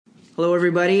Hello,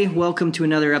 everybody. Welcome to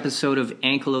another episode of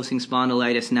Ankylosing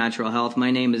Spondylitis Natural Health.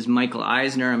 My name is Michael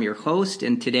Eisner. I'm your host,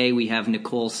 and today we have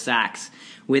Nicole Sachs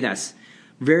with us.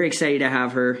 Very excited to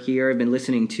have her here. I've been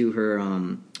listening to her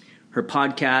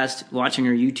podcast, watching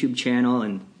her YouTube channel,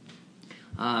 and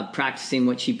practicing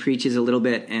what she preaches a little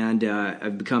bit, and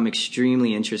I've become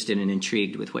extremely interested and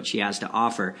intrigued with what she has to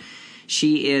offer.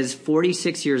 She is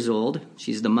 46 years old.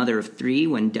 She's the mother of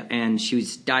three, and she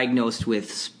was diagnosed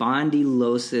with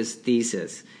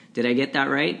spondylolisthesis. Did I get that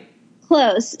right?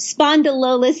 Close.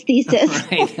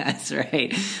 Spondylolisthesis. Right, that's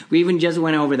right. We even just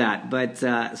went over that, but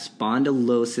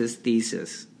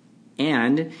spondylolisthesis.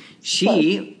 And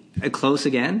she, close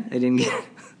again? I didn't get it.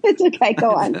 It's okay,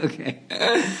 go on. Okay.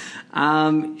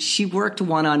 She worked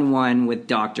one-on-one with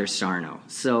Dr. Sarno,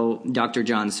 so Dr.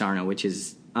 John Sarno, which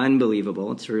is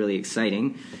unbelievable. It's really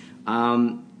exciting.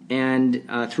 And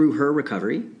through her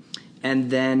recovery. And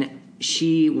then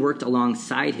she worked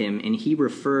alongside him, and he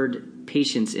referred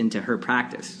patients into her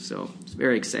practice. So it's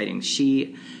very exciting.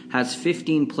 She has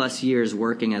 15 plus years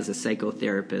working as a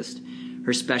psychotherapist.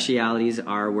 Her specialities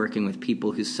are working with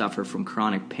people who suffer from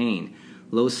chronic pain,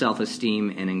 low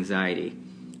self-esteem, and anxiety.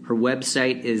 Her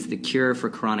website is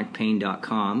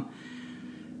thecureforchronicpain.com.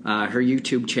 Her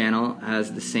YouTube channel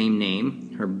has the same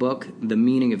name. Her book, The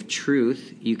Meaning of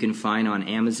Truth, you can find on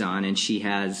Amazon, and she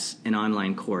has an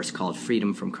online course called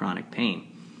Freedom from Chronic Pain.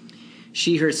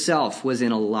 She herself was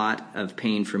in a lot of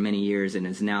pain for many years and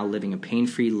is now living a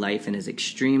pain-free life and is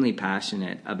extremely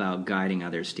passionate about guiding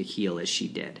others to heal as she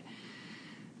did.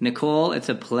 Nicole, it's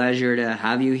a pleasure to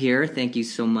have you here. Thank you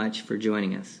so much for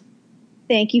joining us.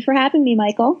 Thank you for having me,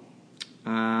 Michael.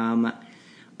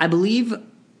 I believe...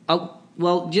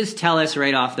 Well, just tell us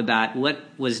right off the bat, what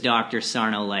was Dr.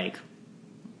 Sarno like,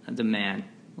 the man?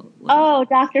 Oh,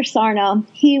 Dr. Sarno.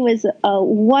 He was a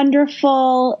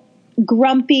wonderful,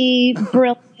 grumpy,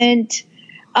 brilliant.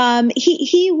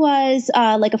 He was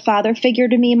like a father figure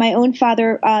to me. My own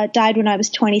father died when I was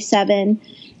 27.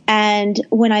 And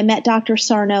when I met Dr.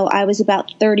 Sarno, I was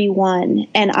about 31.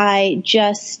 And I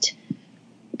just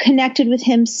connected with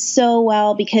him so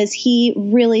well because he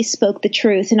really spoke the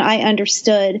truth, and I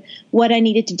understood what I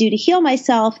needed to do to heal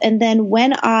myself. And then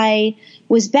when I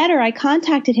was better, I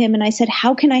contacted him and I said,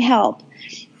 how can I help?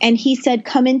 And he said,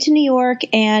 come into New York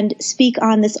and speak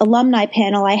on this alumni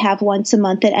panel I have once a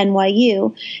month at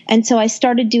NYU. And so I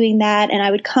started doing that, and I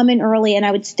would come in early and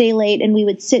I would stay late, and we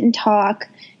would sit and talk,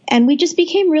 and we just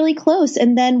became really close.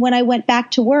 And then when I went back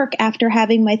to work after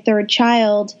having my third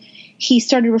child, he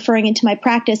started referring into my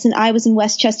practice, and I was in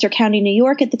Westchester County, New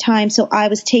York at the time, so I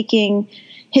was taking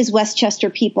his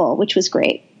Westchester people, which was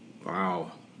great.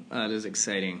 Wow, that is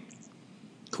exciting.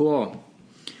 Cool.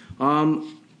 I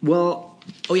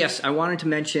wanted to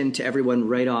mention to everyone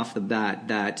right off the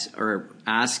bat or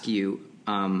ask you,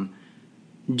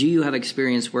 do you have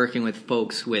experience working with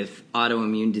folks with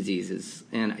autoimmune diseases?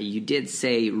 And you did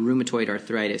say rheumatoid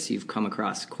arthritis. You've come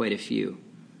across quite a few.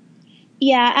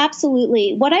 Yeah,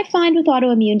 absolutely. What I find with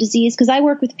autoimmune disease, because I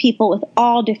work with people with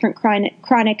all different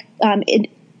chronic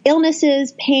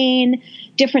illnesses, pain,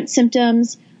 different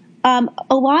symptoms, a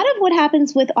lot of what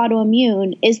happens with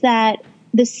autoimmune is that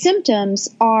the symptoms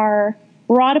are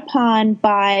brought upon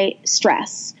by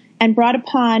stress and brought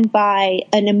upon by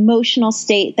an emotional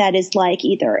state that is like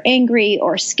either angry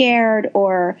or scared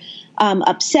or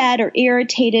upset or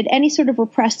irritated, any sort of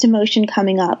repressed emotion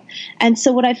coming up. And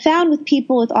so what I found with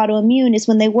people with autoimmune is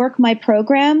when they work my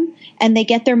program and they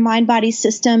get their mind-body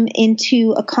system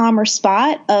into a calmer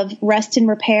spot of rest and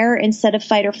repair instead of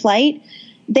fight or flight,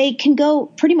 they can go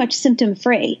pretty much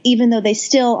symptom-free, even though they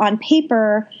still on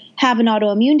paper have an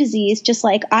autoimmune disease, just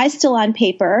like I still on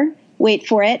paper, wait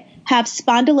for it, have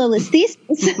spondylolisthesis.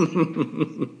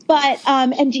 But,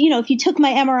 if you took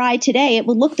my MRI today, it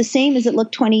would look the same as it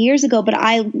looked 20 years ago, but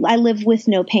I live with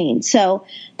no pain. So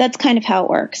that's kind of how it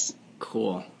works.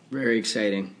 Cool. Very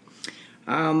exciting.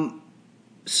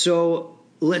 So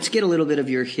let's get a little bit of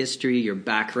your history, your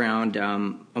background.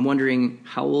 I'm wondering,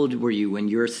 how old were you when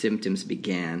your symptoms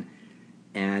began,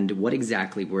 and what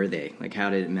exactly were they? Like, how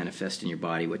did it manifest in your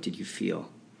body? What did you feel?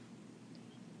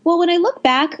 Well, when I look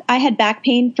back, I had back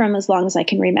pain from as long as I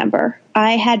can remember.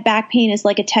 I had back pain as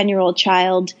like a 10-year-old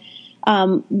child.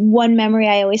 One memory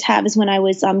I always have is when I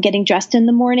was getting dressed in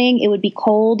the morning, it would be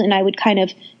cold, and I would kind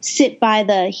of sit by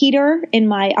the heater on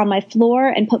my floor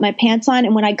and put my pants on.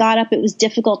 And when I got up, it was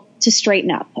difficult to straighten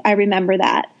up. I remember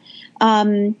that.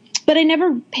 But I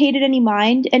never paid it any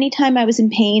mind. Anytime I was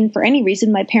in pain for any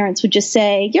reason, my parents would just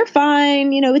say, you're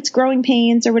fine, it's growing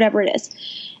pains or whatever it is.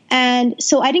 And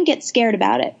so I didn't get scared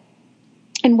about it.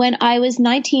 And when I was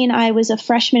 19, I was a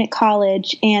freshman at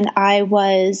college, and I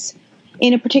was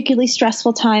in a particularly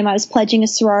stressful time. I was pledging a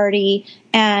sorority,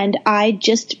 and I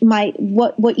just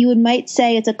what you might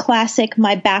say is a classic,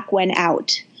 my back went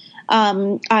out.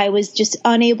 I was just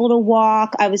unable to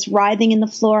walk. I was writhing in the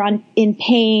floor in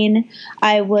pain.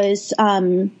 I was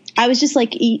just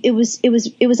like, it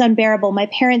was unbearable. My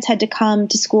parents had to come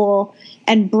to school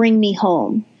and bring me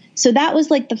home. So that was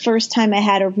like the first time I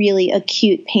had a really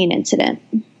acute pain incident.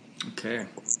 Okay.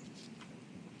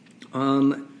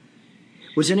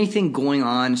 Was there anything going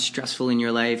on stressful in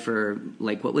your life, or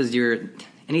like what was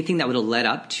anything that would have led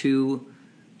up to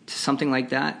something like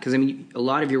that? Because I mean, a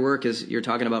lot of your work is you're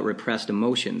talking about repressed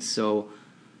emotions. So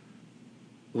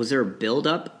was there a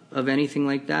buildup of anything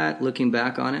like that looking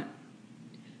back on it?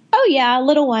 Oh yeah, a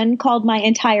little one called my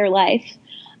entire life.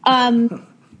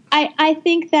 I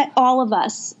think that all of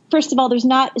us, first of all,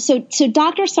 so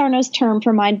Dr. Sarno's term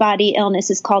for mind-body illness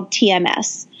is called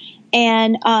TMS.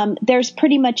 And there's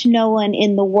pretty much no one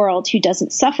in the world who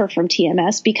doesn't suffer from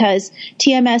TMS, because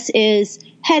TMS is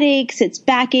headaches, it's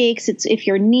backaches, it's if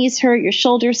your knees hurt, your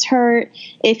shoulders hurt,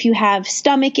 if you have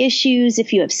stomach issues,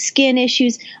 if you have skin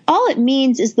issues. All it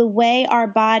means is the way our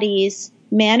bodies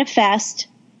manifest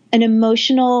an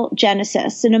emotional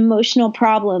genesis, an emotional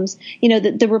problems,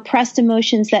 the repressed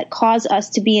emotions that cause us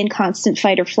to be in constant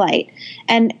fight or flight.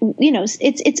 And,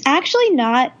 it's actually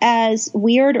not as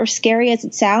weird or scary as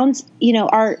it sounds.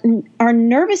 Our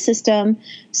nervous system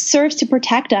serves to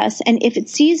protect us. And if it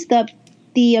sees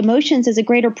the emotions as a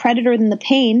greater predator than the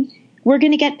pain, we're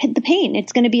going to get the pain.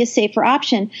 It's going to be a safer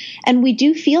option. And we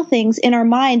do feel things in our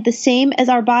mind the same as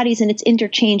our bodies, and it's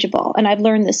interchangeable. And I've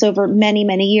learned this over many,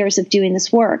 many years of doing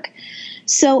this work.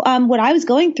 So what I was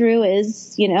going through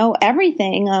is,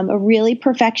 everything. A really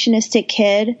perfectionistic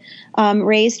kid,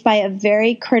 raised by a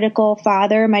very critical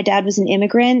father. My dad was an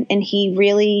immigrant, and he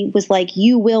really was like,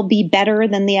 you will be better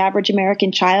than the average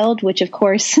American child, which, of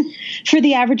course, for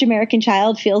the average American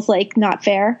child feels like not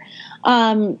fair.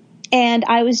 And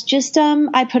I was just,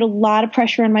 I put a lot of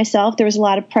pressure on myself. There was a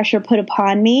lot of pressure put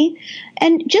upon me.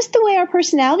 And just the way our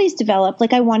personalities developed,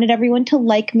 like I wanted everyone to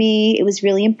like me. It was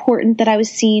really important that I was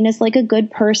seen as like a good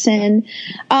person.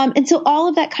 And so all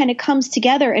of that kind of comes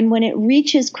together. And when it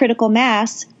reaches critical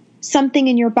mass, something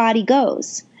in your body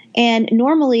goes. And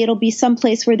normally it'll be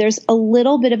someplace where there's a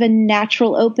little bit of a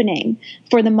natural opening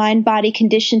for the mind-body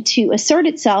condition to assert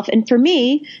itself. And for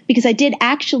me, because I did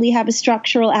actually have a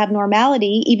structural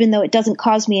abnormality, even though it doesn't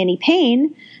cause me any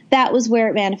pain, that was where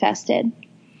it manifested.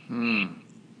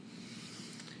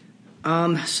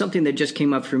 Something that just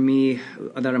came up for me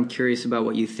that I'm curious about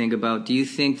what you think about. Do you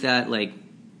think that like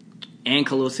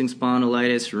ankylosing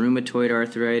spondylitis, rheumatoid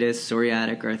arthritis,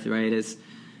 psoriatic arthritis,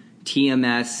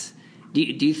 TMS, do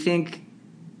you think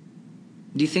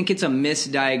it's a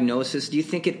misdiagnosis? Do you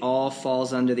think it all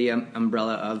falls under the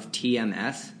umbrella of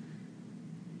TMS?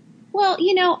 Well,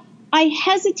 I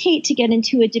hesitate to get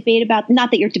into a debate about,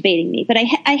 not that you're debating me, but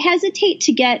I hesitate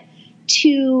to get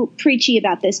too preachy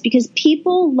about this, because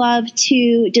people love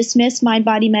to dismiss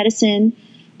mind-body medicine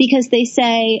because they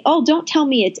say, oh, don't tell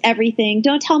me it's everything.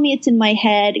 Don't tell me it's in my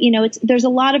head. There's a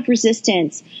lot of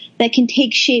resistance that can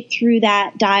take shape through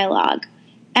that dialogue.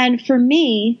 And for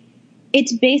me,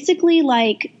 it's basically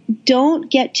like, don't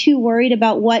get too worried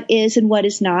about what is and what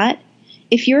is not.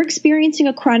 If you're experiencing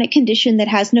a chronic condition that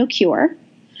has no cure,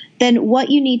 then what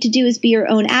you need to do is be your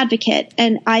own advocate.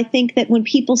 And I think that when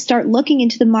people start looking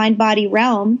into the mind-body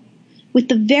realm with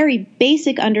the very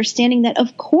basic understanding that,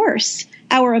 of course,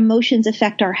 our emotions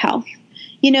affect our health.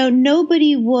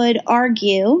 Nobody would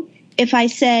argue if I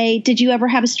say, did you ever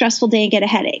have a stressful day and get a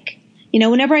headache?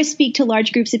 Whenever I speak to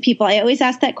large groups of people, I always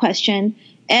ask that question.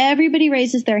 Everybody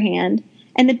raises their hand.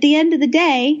 And at the end of the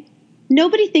day,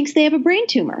 nobody thinks they have a brain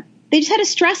tumor. They just had a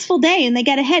stressful day and they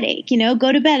get a headache.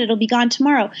 Go to bed. It'll be gone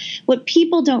tomorrow. What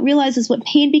people don't realize is when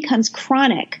pain becomes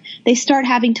chronic, they start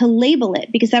having to label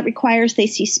it, because that requires they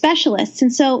see specialists.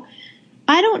 And so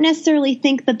I don't necessarily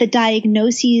think that the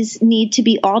diagnoses need to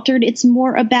be altered. It's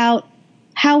more about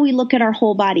how we look at our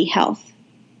whole body health.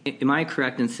 Am I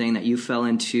correct in saying that you fell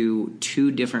into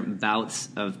 2 different bouts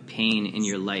of pain in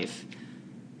your life?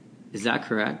 Is that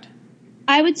correct?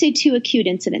 I would say 2 acute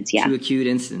incidents, yeah. 2 acute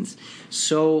incidents.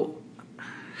 So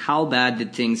how bad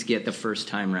did things get the first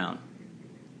time around?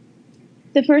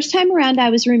 The first time around,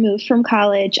 I was removed from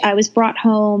college. I was brought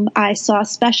home. I saw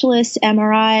specialists,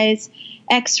 MRIs,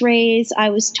 X-rays.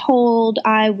 I was told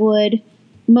I would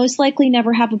most likely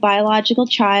never have a biological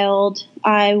child.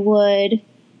 I would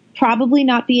probably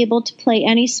not be able to play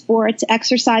any sports,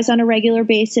 exercise on a regular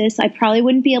basis. I probably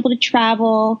wouldn't be able to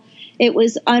travel. It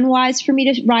was unwise for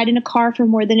me to ride in a car for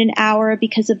more than an hour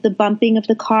because of the bumping of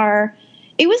the car.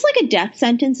 it was like a death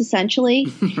sentence, essentially.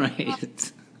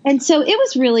 Right. And so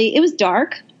it was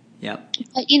dark. Yep.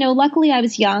 But, luckily I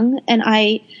was young and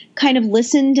I kind of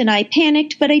listened and I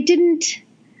panicked, but I didn't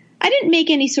make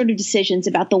any sort of decisions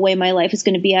about the way my life was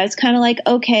going to be. I was kind of like,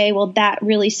 okay, well, that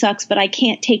really sucks, but I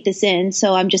can't take this in,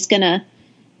 so I'm just going to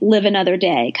live another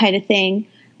day kind of thing.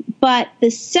 But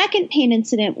the second pain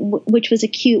incident, which was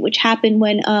acute, which happened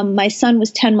when my son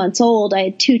was 10 months old, I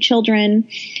had 2 children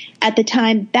at the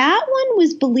time. That one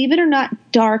was, believe it or not,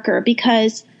 darker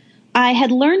because I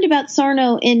had learned about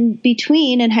Sarno in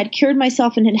between and had cured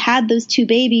myself and had those 2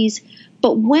 babies.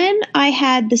 But when I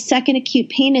had the second acute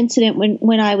pain incident,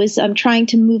 when I was trying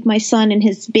to move my son in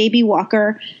his baby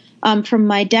walker from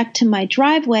my deck to my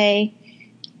driveway,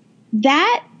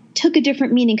 that took a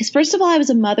different meaning. Because first of all, I was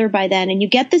a mother by then, and you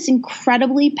get this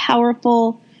incredibly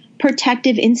powerful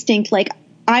protective instinct, like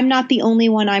I'm not the only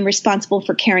one I'm responsible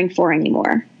for caring for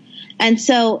anymore. And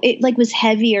so it was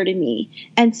heavier to me.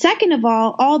 And second of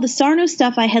all the Sarno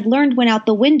stuff I had learned went out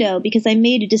the window because I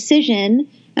made a decision,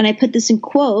 and I put this in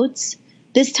quotes.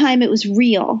 This time it was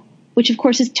real, which of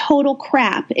course is total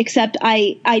crap, except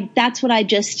that's what I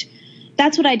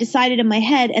decided in my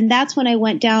head. And that's when I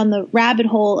went down the rabbit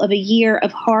hole of a year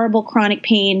of horrible chronic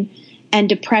pain and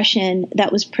depression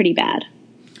that was pretty bad.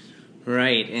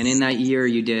 Right. And in that year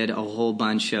you did a whole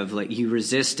bunch of you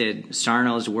resisted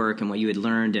Sarno's work and what you had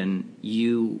learned, and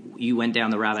you went down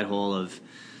the rabbit hole of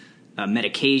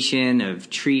medication, of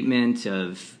treatment,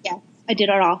 of... Yeah, I did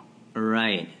it all.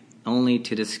 Right. Only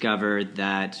to discover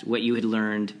that what you had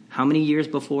learned, how many years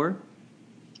before?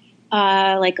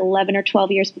 11 or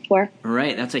 12 years before.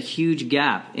 Right. That's a huge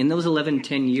gap. In those 11,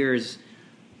 10 years,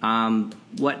 how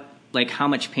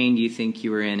much pain do you think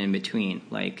you were in between?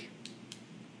 Rarely,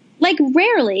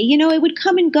 it would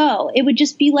come and go. It would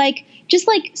just be just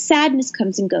like sadness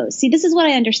comes and goes. See, this is what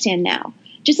I understand now.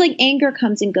 Just like anger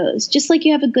comes and goes. Just like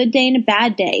you have a good day and a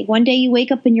bad day. One day you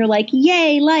wake up and you're like,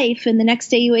 yay, life. And the next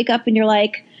day you wake up and you're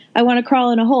like, I want to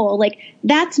crawl in a hole.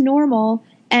 That's normal.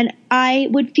 And I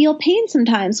would feel pain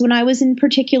sometimes when I was in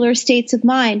particular states of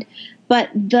mind. But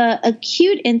the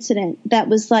acute incident that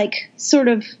was sort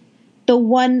of the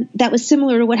one that was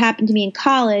similar to what happened to me in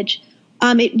college,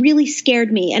 it really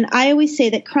scared me. And I always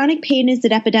say that chronic pain is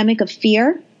an epidemic of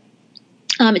fear.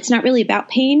 It's not really about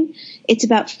pain. It's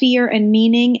about fear and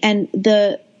meaning and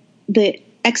the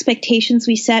expectations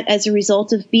we set as a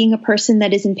result of being a person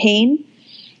that is in pain.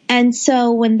 And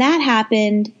so when that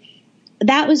happened,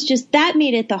 that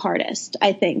made it the hardest,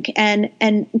 I think.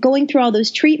 And going through all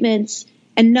those treatments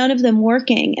and none of them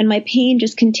working and my pain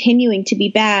just continuing to be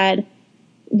bad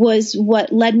was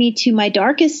what led me to my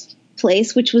darkest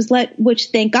place, which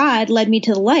thank God led me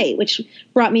to the light, which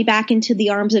brought me back into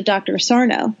the arms of Dr.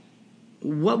 Sarno.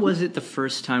 What was it the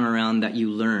first time around that you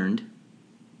learned,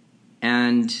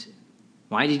 and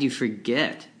why did you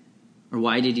forget? Or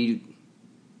I'll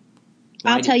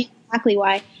tell you exactly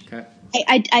why. Okay.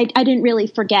 I didn't really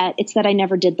forget. It's that I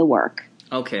never did the work.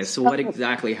 Okay, so what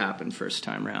exactly happened first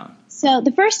time around? So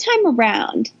the first time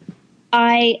around,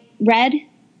 I read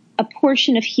a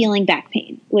portion of Healing Back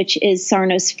Pain, which is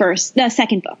Sarno's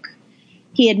second book.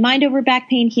 He had Mind Over Back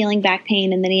Pain, Healing Back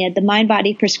Pain, and then he had the Mind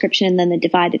Body Prescription, and then the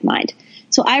Divided Mind.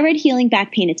 So I read Healing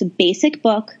Back Pain. It's a basic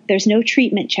book. There's no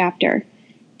treatment chapter.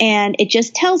 And it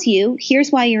just tells you,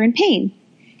 here's why you're in pain.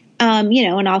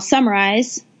 And I'll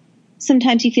summarize.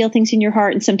 Sometimes you feel things in your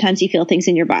heart and sometimes you feel things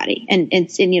in your body. And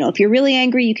if you're really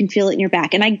angry, you can feel it in your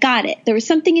back. And I got it. There was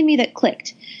something in me that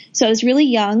clicked. So I was really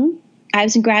young. I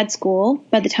was in grad school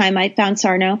by the time I found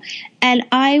Sarno. And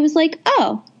I was like,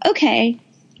 oh, okay.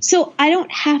 So I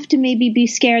don't have to maybe be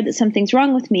scared that something's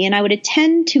wrong with me. And I would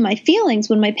attend to my feelings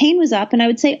when my pain was up. And I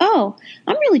would say, oh,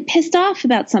 I'm really pissed off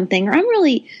about something, or I'm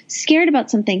really scared about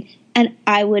something. And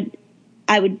I would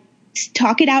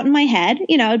talk it out in my head.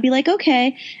 I'd be like,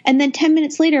 okay. And then 10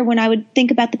 minutes later, when I would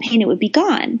think about the pain, it would be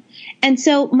gone. And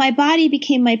so my body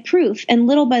became my proof. And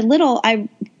little by little,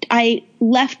 I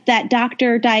left that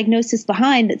doctor diagnosis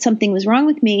behind that something was wrong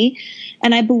with me.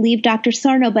 And I believed Dr.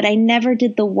 Sarno, but I never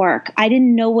did the work. I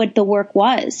didn't know what the work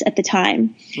was at the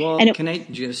time. Well, can I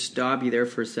just stop you there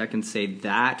for a second? Say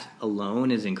that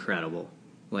alone is incredible.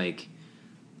 I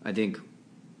think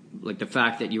the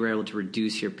fact that you were able to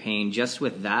reduce your pain just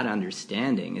with that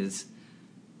understanding is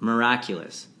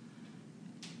miraculous.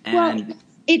 And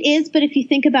it is, but if you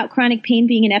think about chronic pain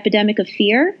being an epidemic of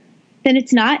fear, then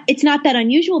it's not that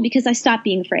unusual because I stopped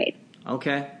being afraid.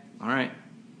 Okay. All right.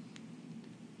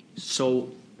 So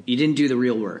you didn't do the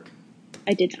real work.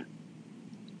 I did not.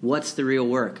 What's the real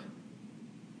work?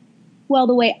 Well,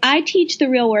 the way I teach the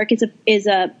real work is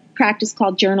a practice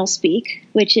called Journal Speak,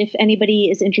 which if anybody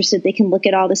is interested, they can look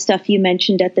at all the stuff you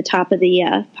mentioned at the top of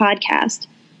the podcast.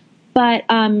 But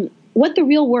what the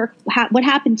real work, what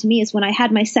happened to me is when I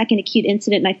had my second acute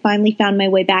incident and I finally found my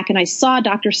way back and I saw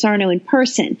Dr. Sarno in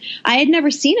person. I had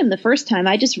never seen him the first time.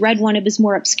 I just read one of his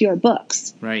more obscure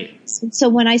books. Right. So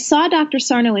when I saw Dr.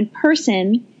 Sarno in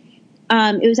person,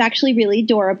 it was actually really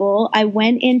adorable. I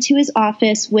went into his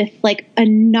office with like a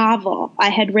novel I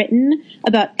had written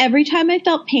about every time I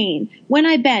felt pain, when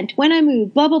I bent, when I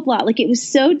moved, blah, blah, blah. Like it was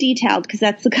so detailed because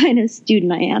that's the kind of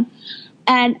student I am.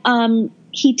 And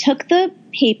he took the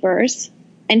papers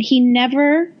and he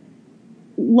never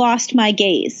lost my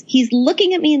gaze. He's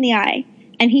looking at me in the eye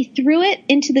and he threw it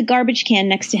into the garbage can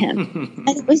next to him.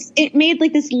 And it made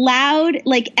like this loud,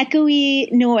 like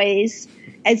echoey noise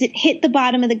as it hit the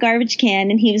bottom of the garbage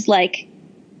can. And he was like,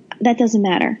 that doesn't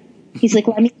matter. He's like,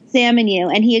 let me examine you.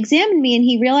 And he examined me and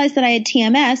he realized that I had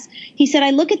TMS. He said,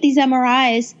 I look at these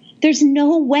MRIs. There's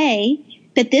no way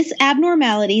that this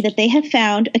abnormality that they have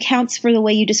found accounts for the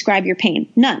way you describe your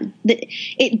pain. None.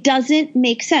 It doesn't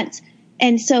make sense.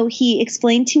 And so he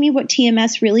explained to me what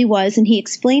TMS really was, and he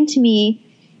explained to me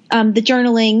the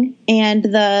journaling and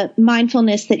the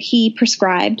mindfulness that he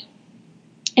prescribed.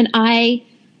 And I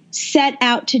set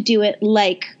out to do it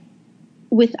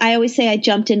I always say I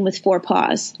jumped in with 4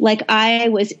 paws. Like I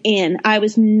was in. I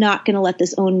was not going to let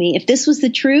this own me. If this was the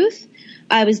truth,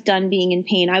 I was done being in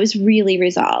pain. I was really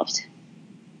resolved.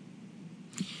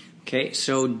 Okay,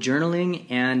 so journaling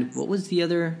and what was the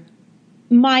other?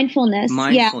 Mindfulness.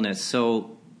 Mindfulness. Yeah.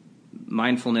 So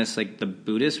mindfulness, like the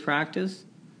Buddhist practice?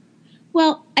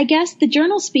 Well, I guess the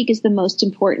Journal Speak is the most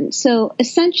important. So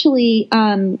essentially,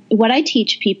 what I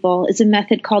teach people is a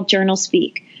method called Journal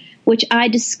Speak, which I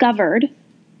discovered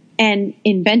and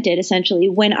invented essentially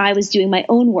when I was doing my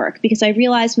own work, because I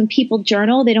realized when people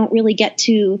journal, they don't really get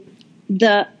to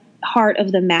the heart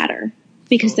of the matter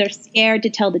because they're scared to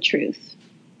tell the truth.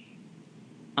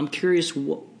 I'm curious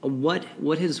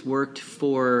what has worked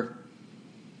for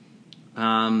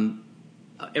all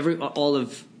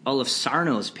of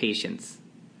Sarno's patients.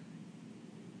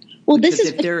 Well, because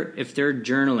if they're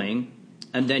journaling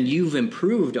and then you've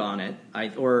improved on it,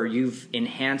 or you've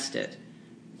enhanced it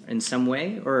in some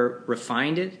way or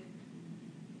refined it.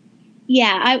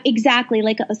 Yeah, exactly.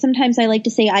 Like sometimes I like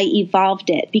to say I evolved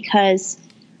it because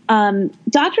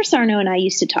Dr. Sarno and I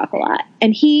used to talk a lot,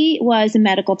 and he was a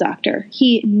medical doctor.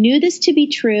 He knew this to be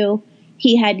true.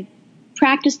 He had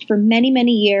practiced for many,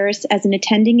 many years as an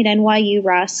attending at NYU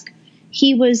Rusk.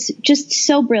 He was just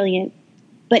so brilliant,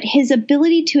 but his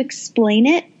ability to explain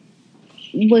it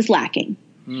was lacking.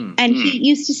 And he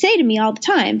used to say to me all the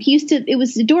time, it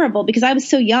was adorable because I was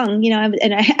so young,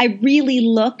 and I really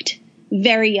looked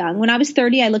very young. When I was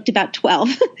 30, I looked about 12.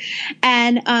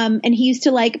 And he used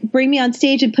to like bring me on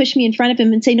stage and push me in front of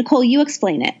him and say, Nicole, you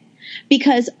explain it.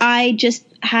 Because I just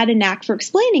had a knack for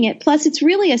explaining it. Plus, it's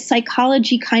really a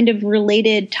psychology kind of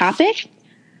related topic,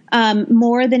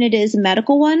 more than it is a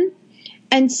medical one.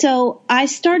 And so I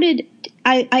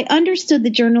understood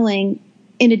the journaling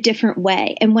in a different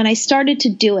way. And when I started to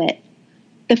do it,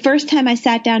 the first time I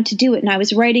sat down to do it and I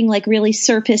was writing like really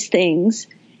surface things,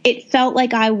 it felt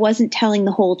like I wasn't telling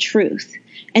the whole truth.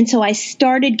 And so I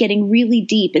started getting really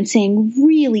deep and saying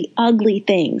really ugly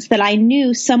things that I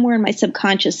knew somewhere in my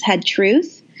subconscious had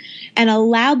truth, and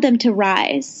allowed them to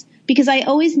rise. Because I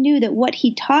always knew that what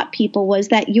he taught people was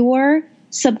that your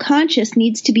subconscious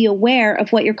needs to be aware of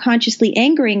what you're consciously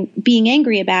being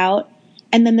angry about,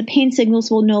 and then the pain signals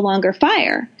will no longer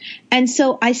fire. And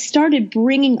so I started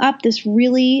bringing up this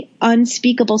really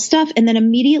unspeakable stuff, and then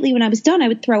immediately when I was done, I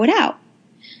would throw it out.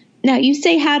 Now, you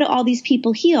say, how do all these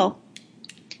people heal?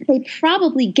 They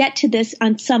probably get to this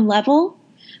on some level,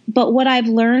 but what I've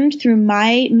learned through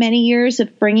my many years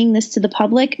of bringing this to the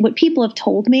public, what people have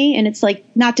told me, and it's like,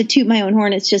 not to toot my own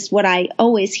horn, it's just what I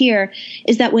always hear,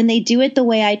 is that when they do it the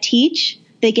way I teach,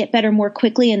 they get better more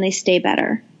quickly and they stay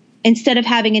better. Instead of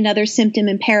having another symptom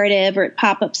imperative or it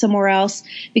pop up somewhere else,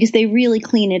 because they really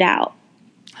clean it out.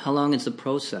 How long is the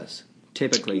process,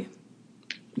 typically?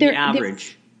 The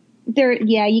average?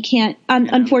 You can't,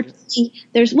 unfortunately,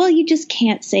 you just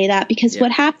can't say that because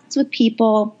what happens with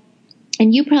people,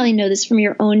 and you probably know this from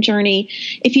your own journey,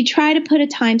 if you try to put a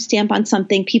timestamp on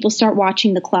something, people start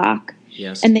watching the clock.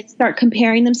 Yes. And they start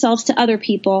comparing themselves to other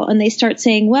people, and they start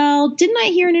saying, well, didn't I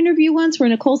hear an interview once where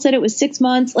Nicole said it was 6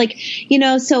 months?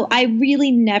 So I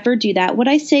really never do that. What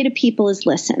I say to people is,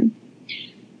 listen,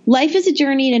 life is a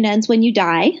journey and it ends when you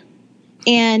die.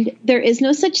 And there is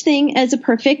no such thing as a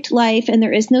perfect life, and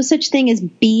there is no such thing as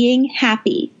being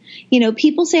happy.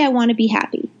 People say, I want to be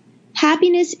happy.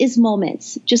 Happiness is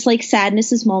moments, just like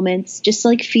sadness is moments, just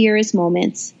like fear is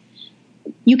moments.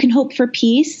 You can hope for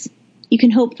peace. You can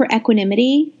hope for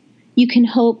equanimity. You can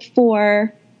hope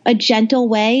for a gentle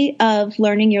way of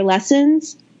learning your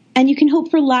lessons. And you can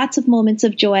hope for lots of moments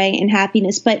of joy and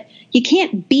happiness, but you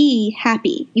can't be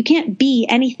happy. You can't be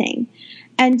anything.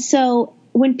 And so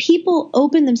when people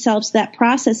open themselves to that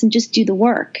process and just do the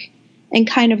work and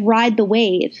kind of ride the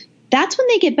wave, that's when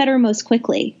they get better most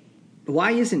quickly.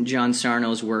 Why isn't John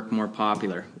Sarno's work more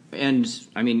popular? And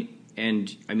I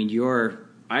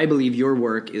believe your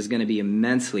work is going to be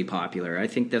immensely popular. I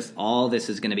think all this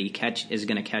is going to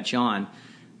catch on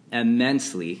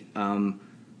immensely. I'm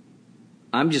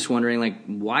just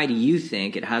wondering, why do you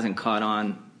think it hasn't caught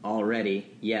on already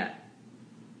yet?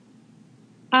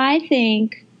 I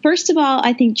think, first of all,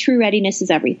 true readiness is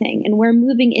everything. And we're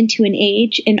moving into an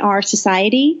age in our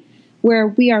society where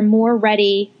we are more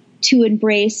ready to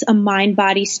embrace a mind,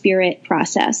 body, spirit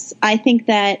process. I think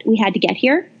that we had to get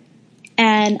here.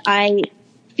 And I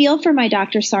feel for my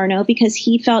Dr. Sarno because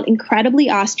he felt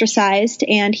incredibly ostracized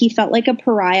and he felt like a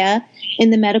pariah in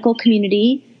the medical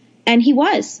community. And he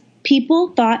was. People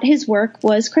thought his work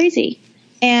was crazy.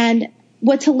 And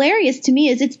what's hilarious to me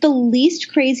is it's the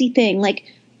least crazy thing.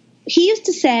 He used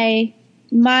to say,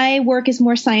 my work is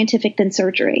more scientific than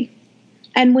surgery.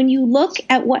 And when you look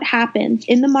at what happens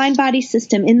in the mind-body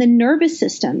system, in the nervous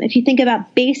system, if you think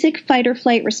about basic fight or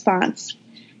flight response,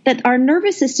 that our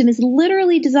nervous system is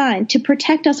literally designed to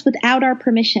protect us without our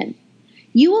permission.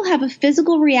 You will have a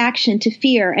physical reaction to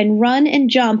fear and run and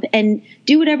jump and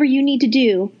do whatever you need to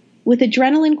do with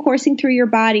adrenaline coursing through your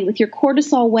body, with your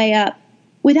cortisol way up.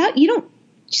 You don't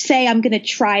say, I'm going to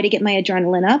try to get my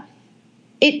adrenaline up.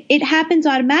 It happens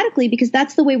automatically because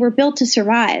that's the way we're built to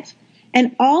survive.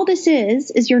 And all this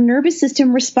is your nervous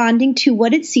system responding to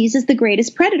what it sees as the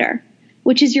greatest predator,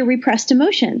 which is your repressed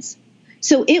emotions.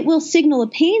 So it will signal a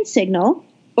pain signal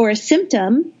or a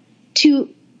symptom to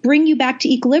bring you back to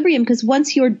equilibrium, because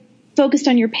once you're focused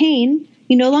on your pain,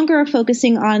 you no longer are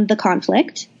focusing on the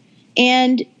conflict,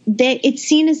 and it's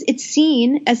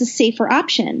seen as a safer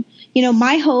option.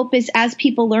 My hope is, as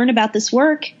people learn about this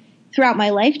work throughout my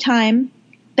lifetime,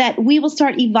 that we will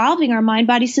start evolving our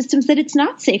mind-body systems, that it's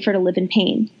not safer to live in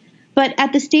pain. But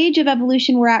at the stage of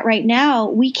evolution we're at right now,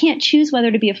 we can't choose whether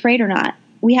to be afraid or not.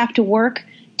 We have to work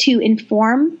to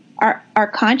inform our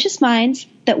conscious minds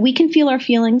that we can feel our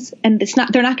feelings and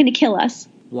they're not going to kill us.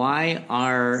 Why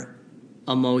are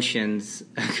emotions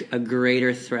a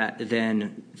greater threat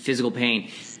than physical pain?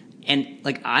 And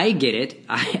I get it.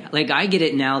 I get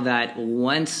it now that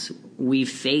once we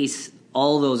face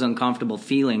all those uncomfortable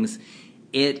feelings,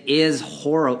 it is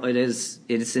horrible.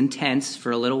 It's intense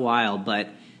for a little while, but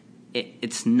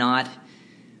it's not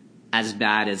as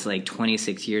bad as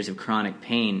 26 years of chronic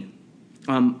pain.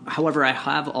 However, I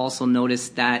have also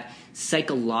noticed that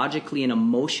psychologically and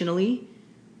emotionally,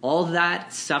 all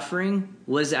that suffering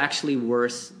was actually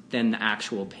worse than the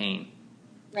actual pain.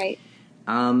 Right.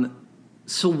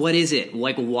 So what is it?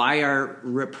 Why are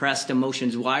repressed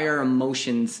emotions? Why are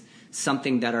emotions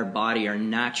something that we are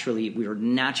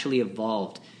naturally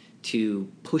evolved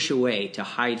to push away, to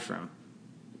hide from?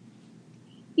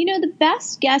 The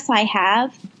best guess I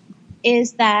have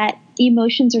is that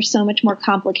emotions are so much more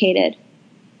complicated.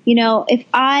 If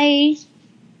my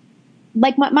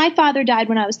father died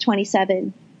when I was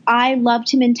 27. I loved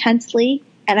him intensely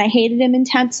and I hated him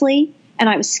intensely and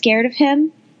I was scared of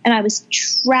him and I was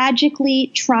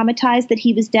tragically traumatized that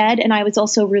he was dead, and I was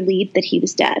also relieved that he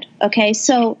was dead. Okay,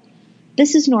 so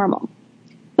this is normal,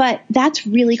 but that's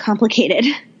really complicated.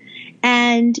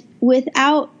 And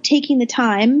without taking the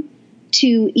time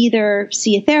to either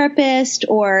see a therapist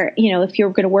or, if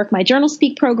you're going to work my Journal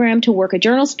Speak program, to work a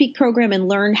Journal Speak program and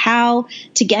learn how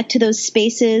to get to those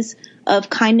spaces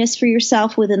of kindness for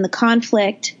yourself within the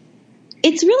conflict,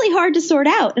 it's really hard to sort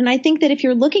out. And I think that if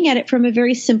you're looking at it from a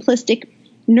very simplistic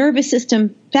nervous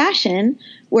system fashion,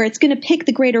 where it's going to pick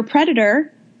the greater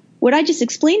predator, what I just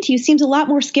explained to you seems a lot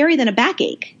more scary than a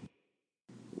backache.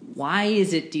 Why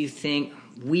is it, do you think,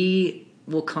 we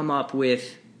will come up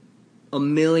with a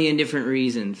million different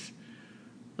reasons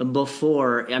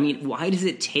before? Why does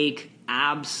it take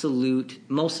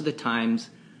most of the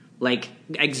times,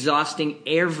 exhausting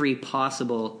every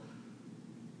possible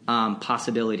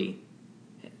possibility?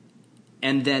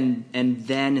 And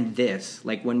then this,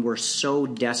 when we're so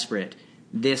desperate,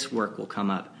 this work will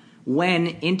come up. When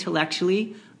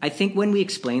intellectually, I think when we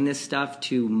explain this stuff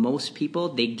to most people,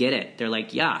 they get it. They're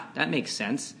like, yeah, that makes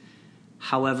sense.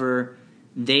 However,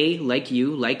 they, like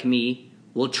you, like me,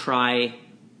 will try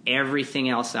everything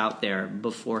else out there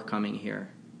before coming here.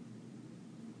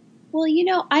 Well,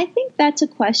 I think that's a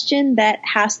question that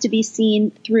has to be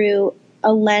seen through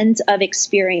a lens of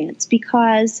experience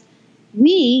because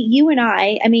you and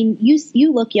I mean,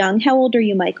 you look young. How old are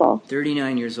you, Michael?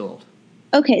 39 years old.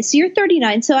 Okay, so you're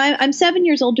 39. So I'm 7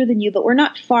 years older than you, but we're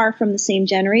not far from the same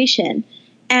generation.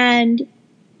 And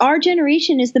our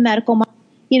generation is the medical model.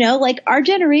 Our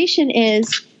generation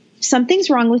is something's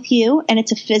wrong with you and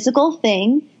it's a physical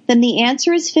thing, then the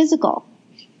answer is physical.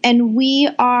 And we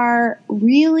are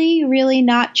really, really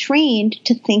not trained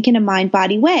to think in a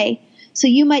mind-body way. So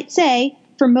you might say,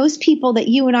 for most people that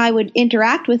you and I would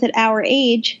interact with at our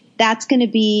age, that's going to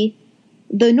be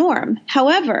the norm.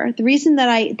 However, the reason that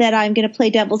I'm going to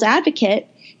play devil's advocate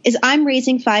is I'm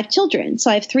raising 5 children. So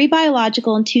I have 3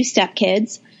 biological and 2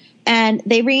 stepkids, and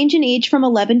they range in age from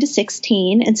 11 to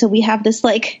 16. And so we have this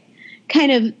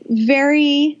kind of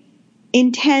very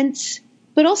intense,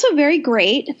 but also very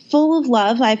great, full of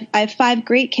love. I have 5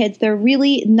 great kids. They're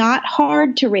really not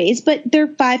hard to raise, but they're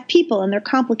 5 people and they're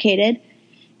complicated.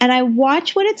 And I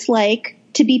watch what it's like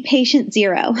to be patient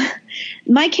zero.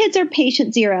 My kids are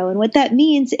patient zero. And what that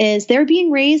means is they're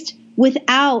being raised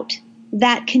without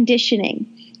that conditioning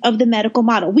of the medical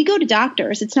model. We go to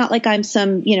doctors. It's not like I'm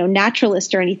some,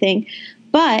 naturalist or anything.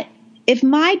 But if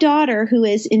my daughter, who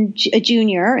is a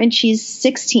junior and she's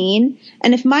 16,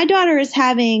 and if my daughter is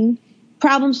having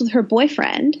problems with her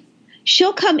boyfriend,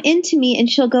 she'll come into me and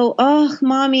she'll go, "Oh,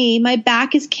 mommy, my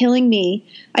back is killing me.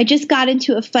 I just got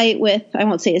into a fight with," I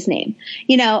won't say his name,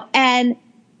 and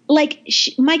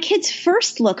my kids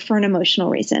first look for an emotional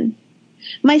reason.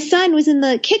 My son was in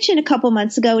the kitchen a couple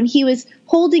months ago and he was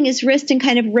holding his wrist and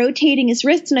kind of rotating his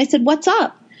wrist. And I said, "What's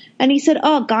up?" And he said,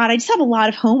 "Oh God, I just have a lot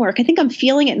of homework. I think I'm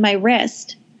feeling it in my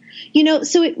wrist."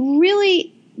 So it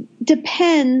really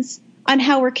depends on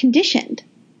how we're conditioned.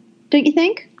 Don't you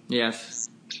think? Yes,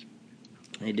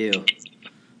 I do.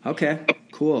 Okay,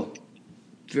 cool.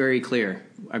 Very clear.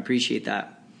 I appreciate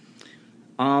that.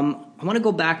 I want to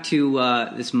go back to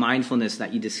this mindfulness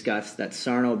that you discussed, that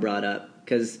Sarno brought up,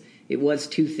 because it was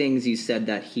 2 things you said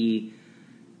that he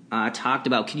talked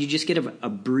about. Could you just give a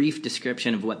brief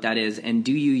description of what that is, and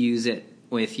do you use it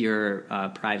with your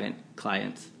private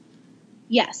clients?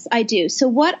 Yes, I do. So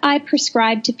what I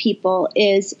prescribe to people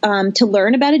is to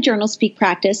learn about a journal speak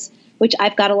practice, which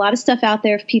I've got a lot of stuff out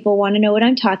there if people want to know what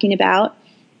I'm talking about.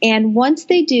 And once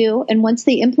they do, and once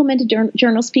they implement a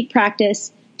journal speak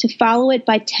practice, to follow it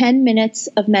by 10 minutes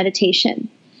of meditation.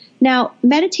 Now,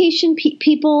 meditation,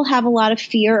 people have a lot of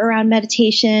fear around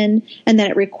meditation, and that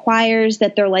it requires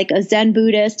that they're like a Zen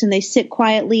Buddhist and they sit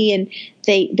quietly and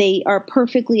they are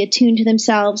perfectly attuned to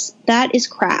themselves. That is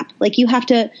crap. You have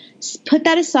to put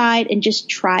that aside and just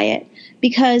try it.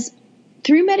 Because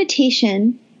through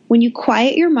meditation, when you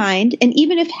quiet your mind, and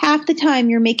even if half the time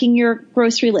you're making your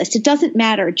grocery list, it doesn't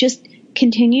matter. Just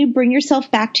continue to bring yourself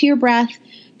back to your breath.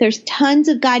 There's tons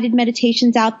of guided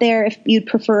meditations out there if you'd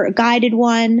prefer a guided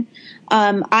one.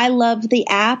 I love the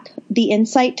app, the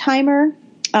Insight Timer.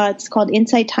 It's called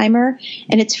Insight Timer,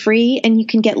 and it's free, and you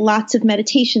can get lots of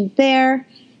meditations there.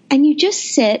 And you just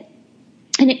sit,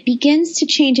 and it begins to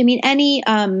change. I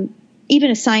mean, even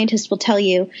a scientist will tell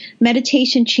you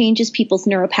meditation changes people's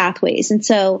neural pathways. And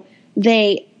so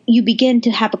you begin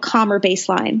to have a calmer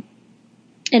baseline.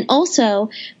 And also,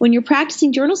 when you're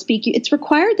practicing journal speak, it's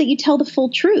required that you tell the full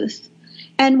truth.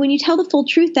 And when you tell the full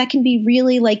truth, that can be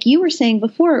really, like you were saying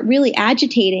before, really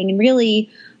agitating and really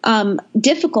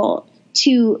difficult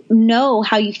to know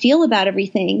how you feel about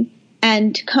everything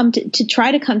and to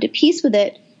try to come to peace with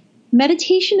it.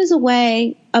 Meditation is a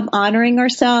way of honoring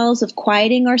ourselves, of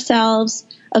quieting ourselves,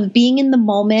 of being in the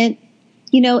moment.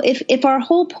 If our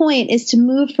whole point is to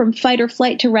move from fight or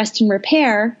flight to rest and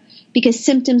repair, because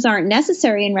symptoms aren't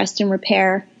necessary in rest and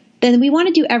repair, then we want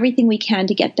to do everything we can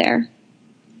to get there.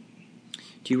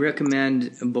 Do you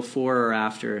recommend before or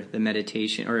after the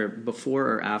meditation, or before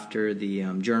or after the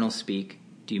journal speak,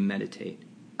 do you meditate?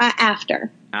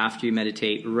 After. After you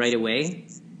meditate right away?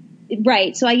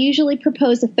 Right. So I usually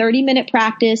propose a 30-minute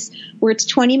practice where it's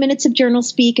 20 minutes of journal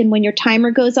speak, and when your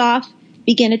timer goes off,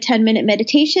 begin a 10-minute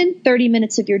meditation, 30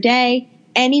 minutes of your day.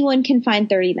 Anyone can find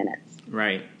 30 minutes.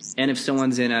 Right. And if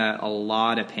someone's in a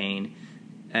lot of pain,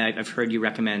 I've heard you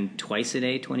recommend twice a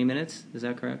day, 20 minutes. Is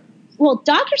that correct? Well,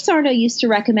 Dr. Sarno used to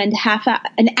recommend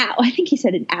an hour. I think he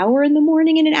said an hour in the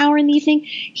morning and an hour in the evening.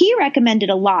 He recommended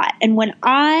a lot. And when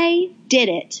I did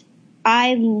it,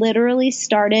 I literally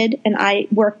started and I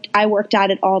worked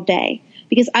at it all day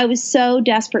because I was so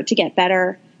desperate to get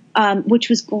better, which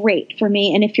was great for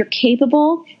me. And if you're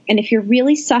capable and if you're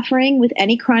really suffering with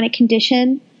any chronic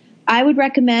condition, I would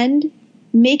recommend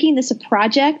making this a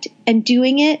project and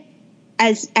doing it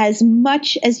as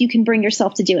much as you can bring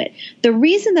yourself to do it. The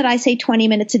reason that I say 20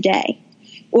 minutes a day,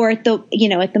 or at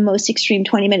the most extreme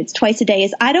 20 minutes twice a day,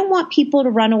 is I don't want people to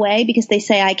run away because they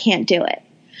say I can't do it.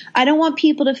 I don't want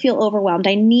people to feel overwhelmed.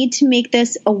 I need to make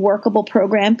this a workable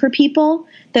program for people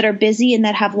that are busy and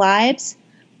that have lives.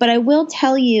 But I will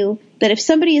tell you that if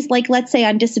somebody is like, let's say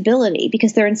on disability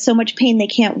because they're in so much pain they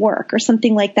can't work or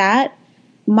something like that,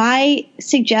 my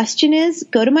suggestion is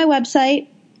go to my website,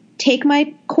 take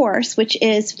my course, which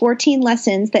is 14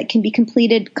 lessons that can be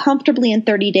completed comfortably in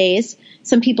 30 days.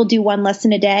 Some people do one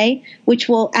lesson a day, which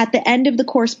will, at the end of the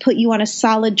course, put you on a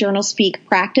solid journal speak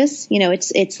practice.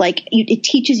 It's like it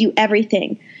teaches you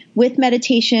everything with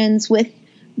meditations, with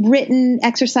written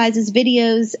exercises,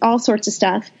 videos, all sorts of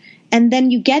stuff. And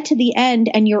then you get to the end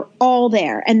and you're all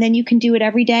there, and then you can do it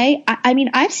every day. I mean,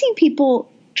 I've seen people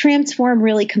transform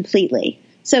really completely.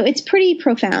 So it's pretty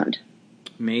profound.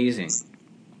 Amazing.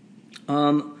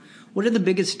 What are the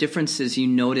biggest differences you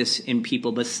notice in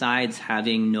people besides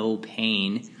having no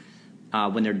pain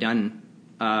when they're done?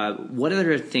 What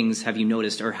other things have you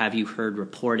noticed or have you heard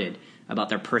reported about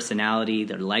their personality,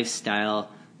 their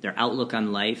lifestyle, their outlook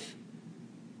on life?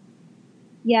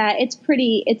 Yeah, it's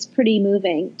pretty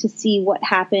moving to see what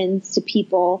happens to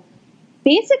people.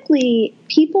 Basically,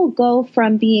 people go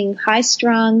from being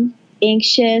high-strung,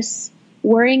 anxious,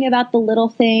 worrying about the little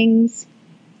things,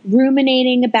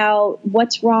 ruminating about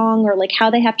what's wrong or like how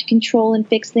they have to control and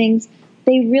fix things.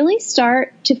 They really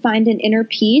start to find an inner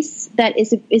peace that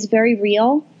is very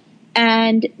real,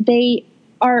 and they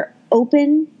are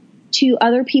open to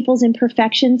other people's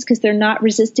imperfections because they're not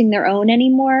resisting their own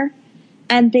anymore.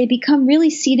 And they become really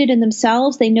seated in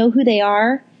themselves. They know who they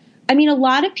are. I mean, a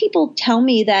lot of people tell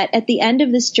me that at the end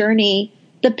of this journey,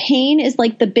 the pain is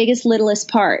like the biggest, littlest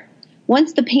part.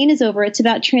 Once the pain is over, it's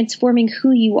about transforming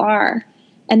who you are.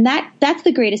 And that's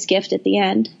the greatest gift at the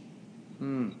end.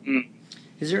 Mm-hmm.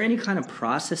 Is there any kind of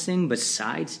processing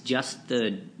besides just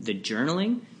the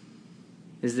journaling?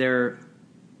 Is there,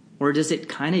 or does it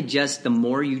kind of just, the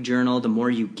more you journal, the more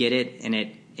you get it, and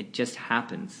it just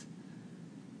happens?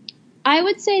 I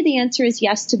would say the answer is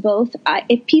yes to both.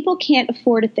 If people can't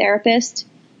afford a therapist,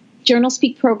 Journal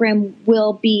Speak program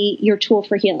will be your tool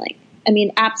for healing. I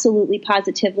mean, absolutely,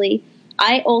 positively.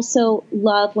 I also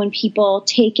love when people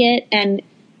take it and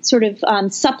sort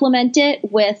of supplement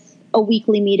it with a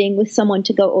weekly meeting with someone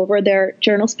to go over their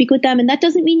Journal Speak with them. And that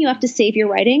doesn't mean you have to save your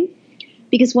writing,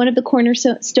 because one of the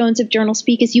cornerstones of Journal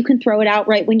Speak is you can throw it out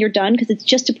right when you're done because it's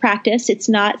just a practice. It's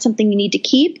not something you need to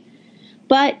keep.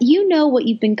 But you know what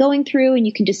you've been going through and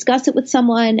you can discuss it with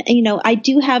someone. I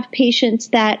do have patients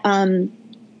that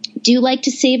do like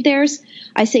to save theirs.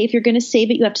 I say if you're going to save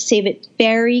it, you have to save it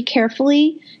very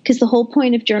carefully, because the whole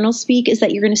point of Journal Speak is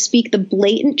that you're going to speak the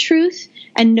blatant truth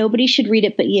and nobody should read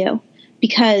it but you,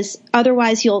 because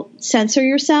otherwise you'll censor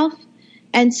yourself.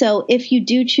 And so if you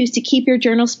do choose to keep your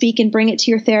Journal Speak and bring it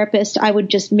to your therapist, I would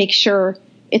just make sure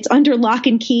it's under lock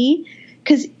and key.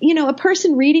 Because, a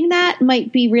person reading that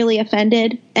might be really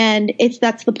offended, and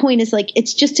that's the point, is like,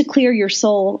 it's just to clear your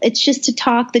soul. It's just to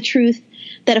talk the truth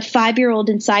that a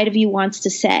 5-year-old inside of you wants to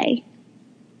say.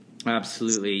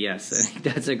 Absolutely, yes. I think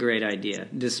that's a great idea.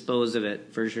 Dispose of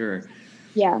it, for sure.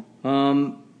 Yeah.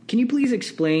 Can you please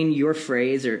explain your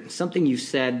phrase or something you've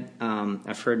said,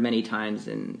 I've heard many times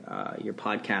in your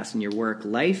podcast and your work,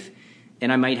 life,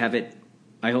 and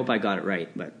I hope I got it right,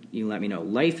 but you let me know.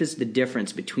 Life is the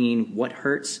difference between what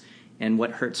hurts and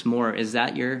what hurts more. Is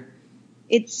that your?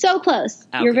 It's so close.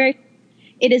 Okay.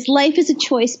 It is, life is a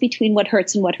choice between what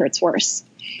hurts and what hurts worse.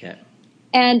 Okay.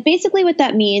 And basically what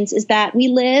that means is that we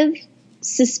live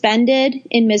suspended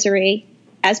in misery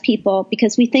as people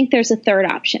because we think there's a third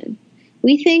option.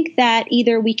 We think that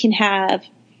either we can have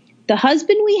the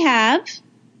husband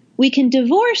we can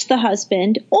divorce the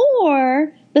husband,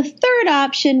 or the third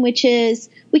option, which is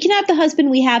we can have the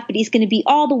husband we have, but he's going to be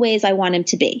all the ways I want him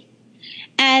to be.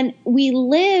 And we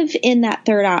live in that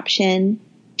third option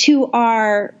to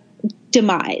our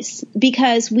demise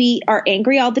because we are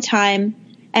angry all the time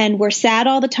and we're sad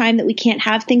all the time that we can't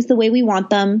have things the way we want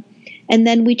them. And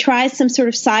then we try some sort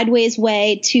of sideways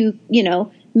way to,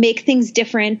 make things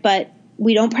different, but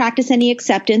we don't practice any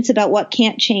acceptance about what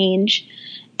can't change.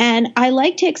 And I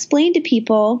like to explain to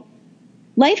people,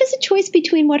 life is a choice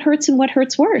between what hurts and what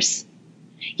hurts worse.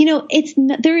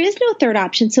 There is no third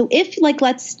option. So if,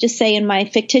 let's just say in my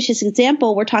fictitious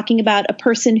example, we're talking about a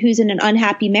person who's in an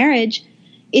unhappy marriage,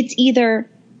 it's either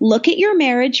look at your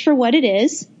marriage for what it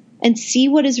is and see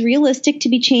what is realistic to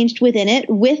be changed within it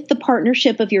with the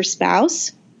partnership of your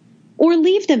spouse, or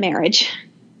leave the marriage.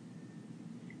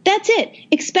 That's it.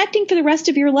 Expecting for the rest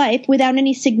of your life without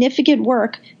any significant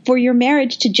work for your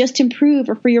marriage to just improve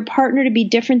or for your partner to be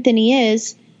different than he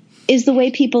is the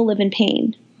way people live in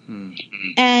pain.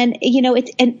 And,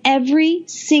 and every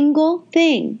single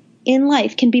thing in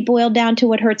life can be boiled down to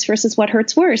what hurts versus what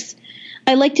hurts worse.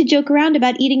 I like to joke around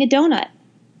about eating a donut.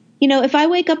 If I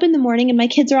wake up in the morning and my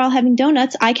kids are all having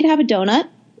donuts, I could have a donut.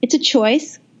 It's a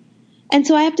choice. And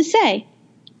so I have to say,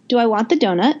 do I want the